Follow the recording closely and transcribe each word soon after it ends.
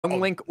Young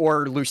Link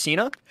or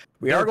Lucina.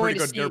 We are going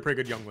to see. They're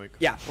pretty good Young Link.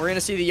 Yeah, we're going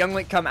to see the Young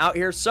Link come out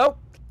here. So,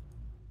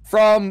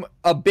 from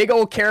a big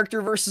old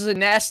character versus a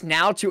Ness,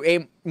 now to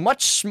a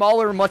much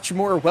smaller, much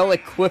more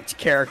well-equipped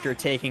character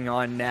taking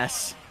on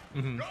Ness.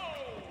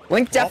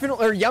 Link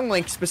definitely, or Young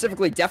Link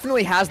specifically,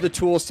 definitely has the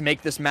tools to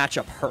make this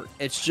matchup hurt.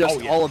 It's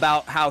just all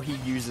about how he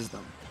uses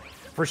them.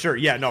 For sure,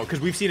 yeah, no,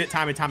 because we've seen it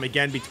time and time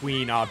again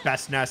between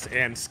Best Ness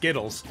and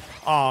Skittles,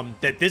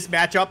 that this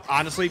matchup,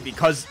 honestly,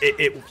 because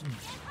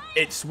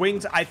it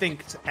swings, I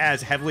think,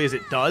 as heavily as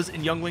it does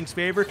in Young Link's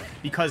favor,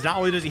 because not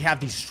only does he have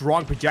these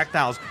strong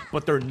projectiles,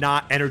 but they're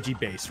not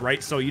energy-based,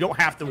 right? So you don't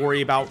have to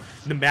worry about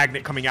the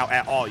magnet coming out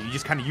at all. You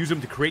just kind of use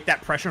them to create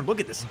that pressure. And look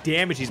at this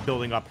damage he's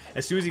building up.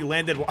 As soon as he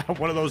landed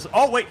one of those...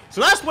 Oh, wait.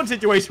 So that's one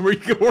situation where you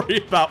can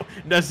worry about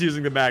Ness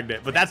using the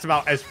magnet, but that's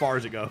about as far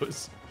as it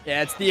goes.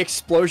 Yeah, it's the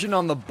explosion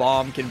on the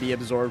bomb can be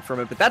absorbed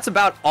from it, but that's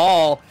about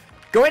all.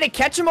 Going to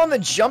catch him on the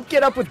jump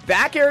get up with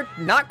back air.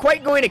 Not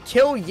quite going to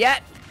kill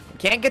yet.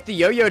 Can't get the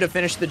yo-yo to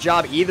finish the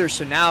job either,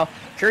 so now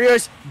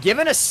Kyros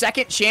given a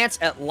second chance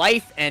at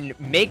life and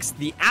makes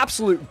the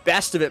absolute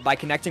best of it by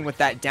connecting with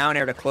that down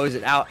air to close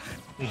it out.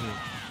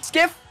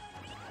 Skiff,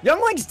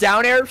 Young Link's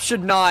down air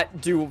should not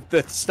do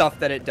the stuff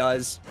that it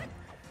does.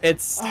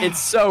 It's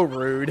so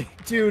rude.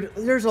 Dude,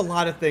 there's a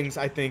lot of things,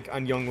 I think,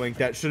 on Young Link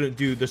that shouldn't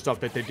do the stuff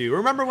that they do.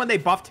 Remember when they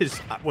buffed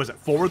his, was it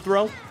forward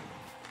throw?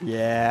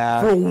 Yeah.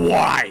 For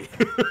why?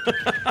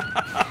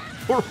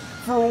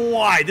 For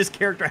why? This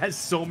character has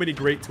so many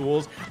great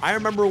tools. I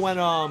remember when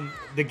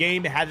the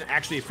game hadn't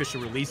actually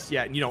officially released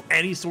yet, and you know,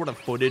 any sort of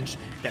footage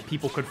that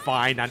people could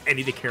find on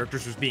any of the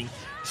characters was being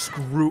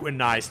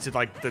scrutinized to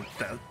like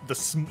the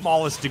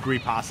smallest degree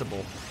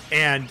possible.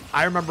 And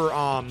I remember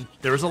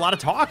there was a lot of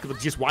talk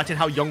just watching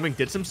how Young Link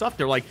did some stuff.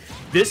 They're like,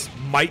 this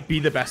might be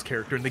the best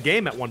character in the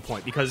game at one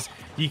point, because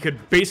he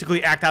could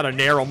basically act out a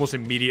Nair almost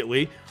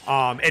immediately.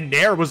 And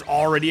Nair was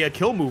already a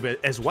kill move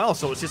as well.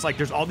 So it's just like,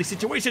 there's all these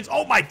situations.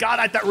 Oh my God,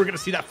 I thought we were going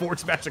to see that forward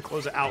smash to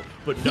close it out,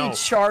 but no. He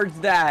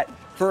charged that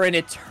for an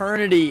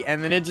eternity,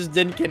 and then it just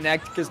didn't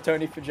connect because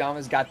Tony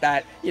Pajamas got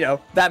that, you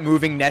know, that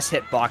moving Ness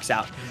hitbox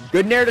out.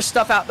 Good Nair to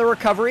stuff out the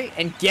recovery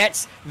and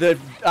gets the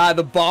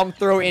bomb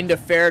throw into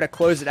fair to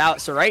close it out.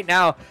 So right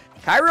now,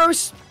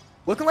 Kyros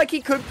looking like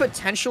he could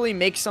potentially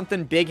make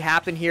something big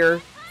happen here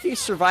if he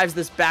survives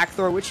this back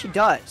throw, which he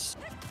does.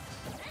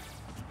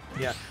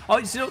 Yeah.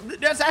 Oh, so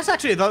that's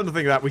actually another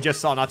thing that we just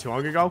saw not too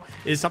long ago,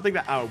 is something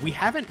that we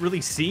haven't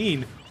really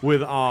seen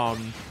with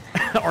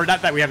or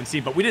not that we haven't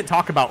seen, but we didn't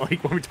talk about,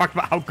 like, when we talked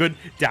about how good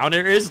down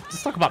air is.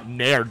 Let's talk about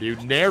Nair,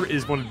 dude. Nair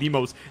is one of the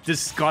most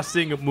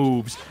disgusting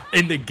moves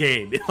in the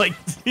game. Like,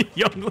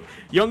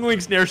 Young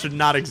Link's Nair should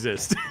not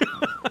exist.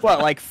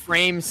 What, like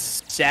frame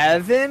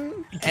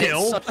 7? Kill? And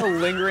it's such a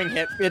lingering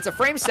hit. It's a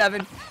frame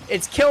 7,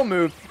 it's kill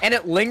move, and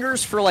it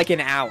lingers for like an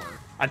hour.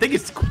 I think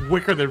it's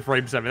quicker than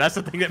frame 7. That's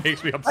the thing that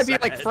makes me upset. I'd be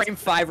like frame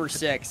 5 or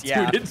 6,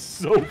 yeah. Dude, it's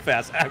so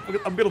fast. I'm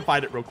going to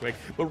find it real quick.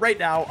 But right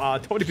now,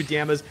 Tony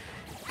Pajamas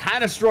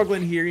kind of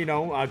struggling here, you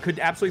know, could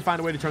absolutely find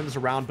a way to turn this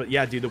around. But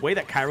yeah, dude, the way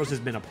that Kyros has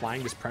been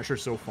applying this pressure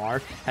so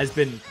far has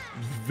been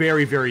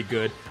very, very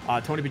good.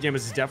 Tony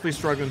Pajamas is definitely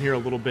struggling here a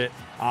little bit.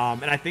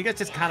 And I think that's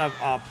just kind of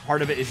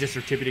part of it is just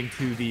attributing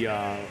to the,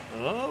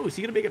 oh, is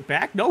he going to make it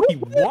back? No, he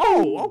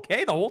won't.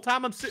 Okay, the whole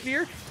time I'm sitting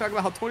here talking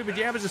about how Tony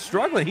Pajamas is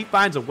struggling, he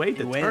finds a way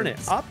to turn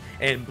it up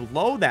and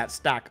blow that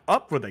stock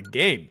up for the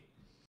game.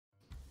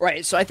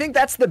 Right, so I think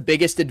that's the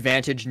biggest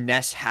advantage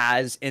Ness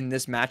has in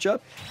this matchup,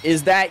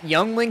 is that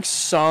Young Link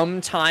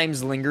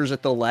sometimes lingers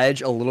at the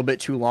ledge a little bit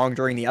too long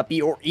during the up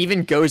B, or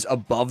even goes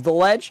above the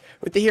ledge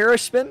with the hero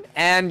spin,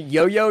 and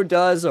Yo-Yo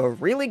does a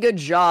really good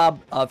job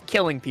of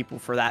killing people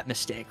for that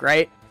mistake,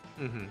 right?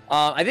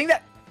 I think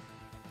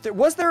that...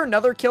 Was there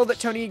another kill that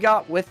Tony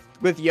got with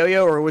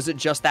Yo-Yo, or was it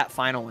just that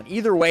final one?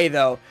 Either way,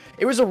 though,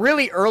 it was a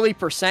really early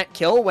 %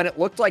 kill when it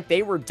looked like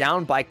they were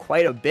down by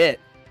quite a bit.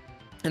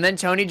 And then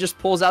Tony just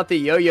pulls out the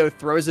yo-yo,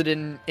 throws it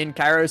in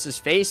Kyros'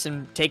 face,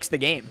 and takes the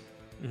game.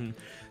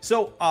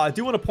 So, I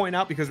do want to point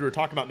out, because we were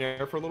talking about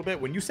Nair for a little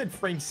bit, when you said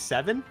frame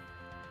 7,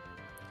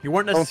 you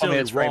weren't necessarily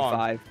it's wrong.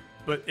 frame 5.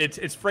 But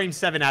it's frame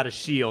 7 out of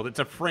shield. It's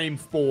a frame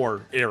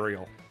 4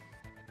 aerial.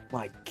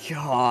 My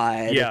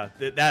God. Yeah,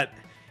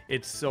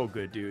 it's so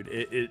good, dude.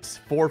 It's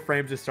 4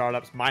 frames of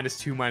startups,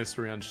 -2,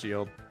 -3 on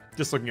shield.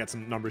 Just looking at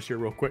some numbers here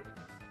real quick.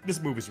 This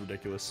move is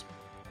ridiculous.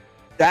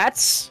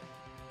 That's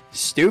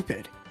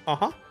stupid.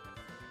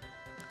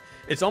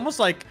 It's almost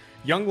like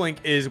Young Link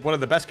is one of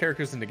the best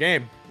characters in the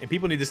game, and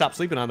people need to stop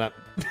sleeping on that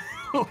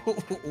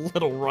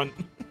little runt.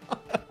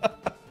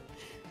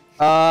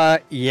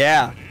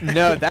 Yeah.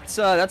 No, that's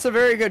a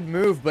very good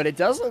move, but it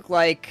does look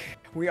like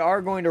we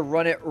are going to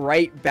run it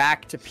right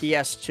back to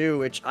PS2,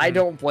 which I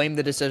don't blame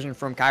the decision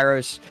from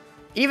Kyros,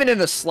 even in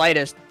the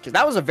slightest, because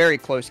that was a very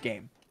close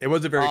game. It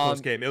was a very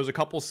close game. It was a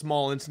couple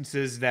small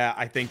instances that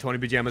I think Tony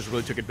Pajamas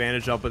really took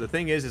advantage of, but the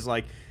thing is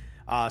like,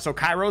 so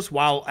Kyros,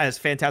 while as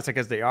fantastic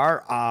as they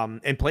are,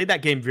 and played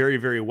that game very,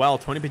 very well,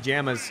 Tony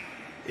Pajamas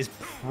is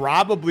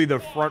probably the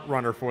front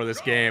runner for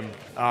this game.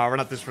 Or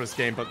not for this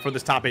game, but for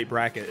this top 8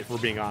 bracket, if we're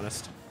being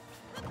honest.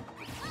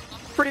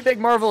 pretty big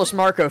Marvelous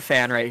Marco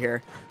fan right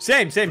here.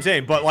 Same.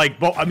 But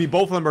like, I mean,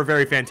 both of them are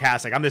very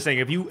fantastic. I'm just saying,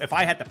 if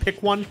I had to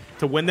pick one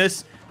to win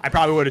this, I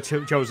probably would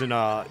have chosen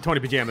Tony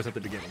Pajamas at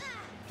the beginning.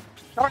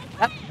 No,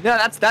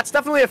 that's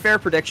definitely a fair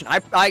prediction. I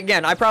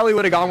probably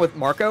would have gone with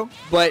Marco,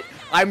 but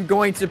I'm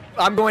going to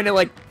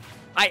like,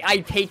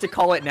 I hate to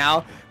call it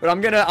now, but I'm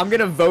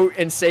gonna vote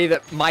and say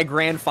that my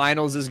grand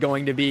finals is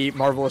going to be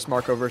Marvelous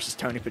Marco versus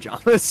Tony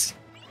Pajamas.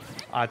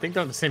 I think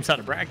they're on the same side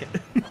of bracket.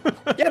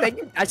 Yeah,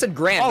 I said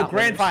grand. Oh,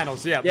 grand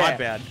finals. Yeah, my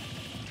bad.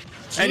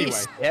 Jeez,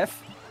 Anyway,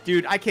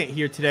 dude, I can't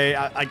hear today.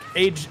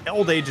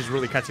 Old age is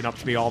really catching up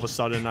to me all of a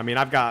sudden. I mean,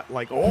 I've got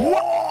like,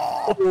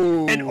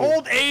 and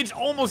old age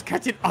almost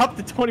catching up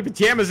to Tony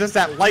Pajamas. Just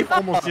that life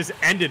almost just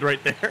ended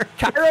right there.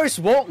 Kyros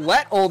won't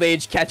let old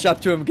age catch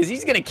up to him because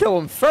he's gonna kill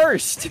him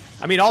first.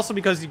 I mean, also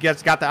because he got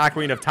the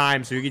Ocarina of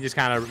Time, so you can just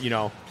kind of, you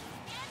know.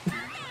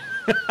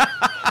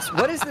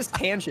 What is this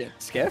tangent,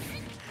 Skiff?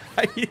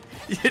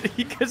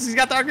 Because he's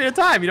got the Ocarina of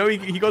Time, you know,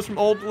 he goes from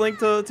old Link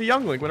to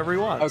young Link whenever he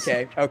wants.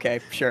 Okay,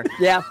 sure.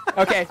 Yeah,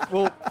 okay,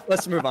 well,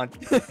 let's move on.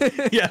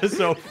 Yeah,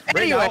 so right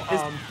Anyway,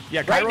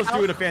 now, Kyro's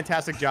doing a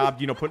fantastic job,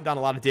 you know, putting down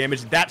a lot of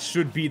damage. That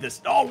should be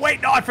this. Oh, wait,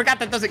 no, I forgot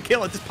that doesn't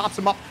kill. It just pops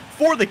him up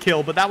for the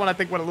kill, but that one I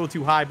think went a little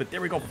too high, but there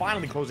we go,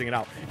 finally closing it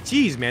out.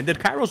 Jeez, man, did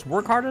Kyros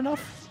work hard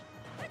enough?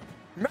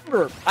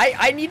 Remember,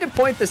 I need to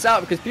point this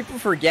out because people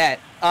forget.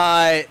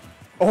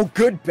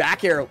 Good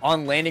back air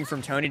on landing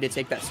from Tony to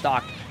take that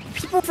stock.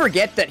 People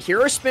forget that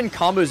hero spin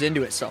combos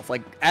into itself.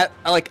 Like at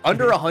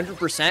under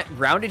 100%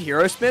 grounded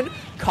hero spin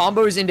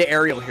combos into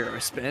aerial hero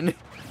spin.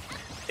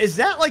 Is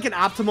that like an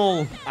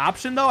optimal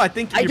option though? I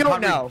think I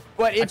don't know,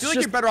 but I feel like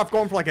you're better off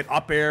going for like an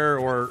up air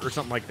or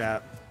something like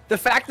that. The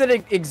fact that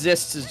it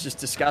exists is just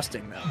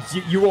disgusting,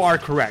 though. You are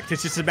correct.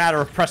 It's just a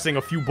matter of pressing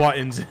a few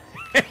buttons,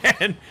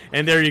 and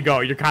there you go.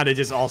 You're kind of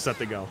just all set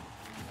to go.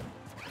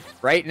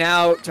 Right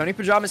now, Tony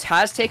Pajamas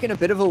has taken a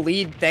bit of a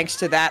lead thanks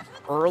to that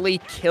early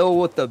kill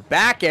with the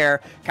back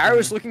air.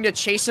 Kyros looking to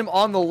chase him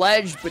on the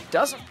ledge, but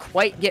doesn't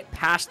quite get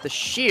past the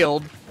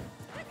shield.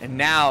 And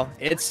now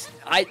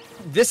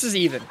this is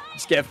even,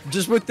 Skip.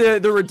 Just with the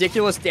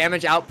ridiculous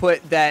damage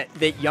output that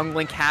young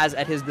Link has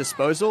at his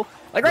disposal.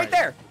 Like right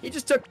there, he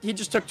just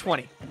took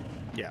 20.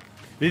 Yeah.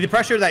 The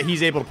pressure that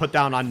he's able to put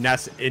down on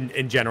Ness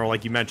in general,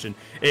 like you mentioned,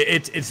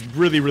 it's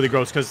really, really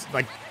gross because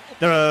like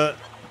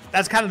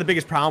that's kind of the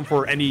biggest problem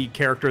for any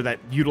character that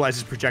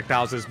utilizes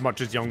projectiles as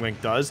much as young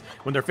Link does.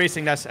 When they're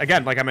facing Ness,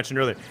 again, like I mentioned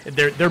earlier,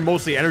 they're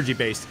mostly energy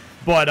based,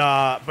 but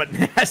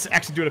Ness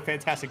actually doing a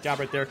fantastic job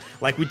right there.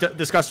 Like we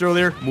discussed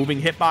earlier, moving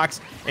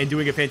hitbox and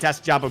doing a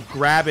fantastic job of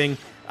grabbing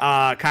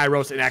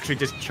Kyros and actually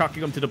just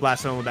chucking him to the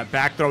blast zone with that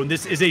back throw. And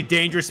this is a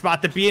dangerous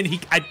spot to be in.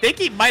 I think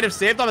he might have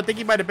saved him. I think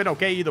he might have been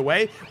okay either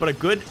way, but a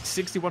good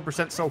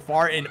 61% so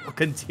far and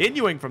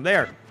continuing from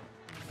there.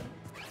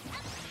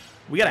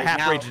 We got a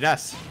half-range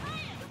Ness.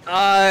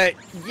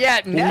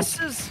 Yeah, Ness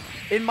is,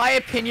 in my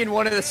opinion,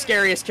 one of the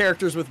scariest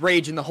characters with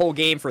rage in the whole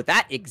game for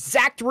that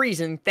exact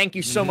reason. Thank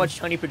you so much,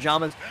 Tony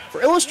Pajamas,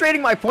 for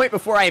illustrating my point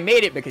before I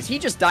made it, because he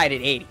just died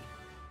at 80.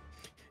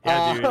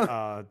 Yeah, dude.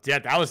 Yeah,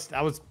 that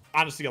was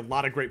honestly a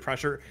lot of great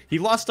pressure. He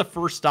lost the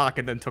first stock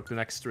and then took the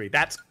next 3.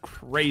 That's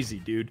crazy,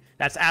 dude.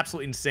 That's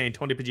absolutely insane.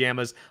 Tony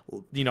Pajamas,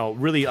 you know,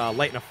 really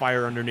lighting a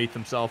fire underneath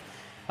himself.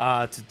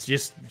 To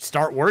just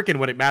start working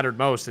when it mattered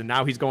most. And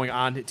now he's going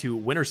on to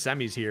winner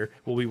semis here.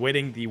 We'll be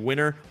waiting the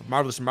winner of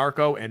Marvelous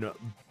Marco and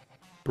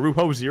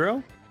Brujo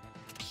Zero.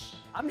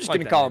 I'm just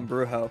going to call him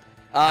Brujo.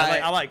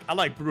 I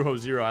like Brujo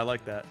Zero. I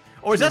like that.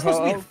 Or is that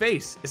supposed to be a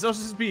face? Is that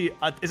supposed to be, is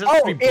that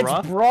supposed to be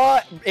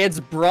bruh? It's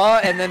bruh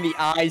and then the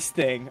eyes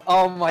thing.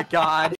 Oh my god.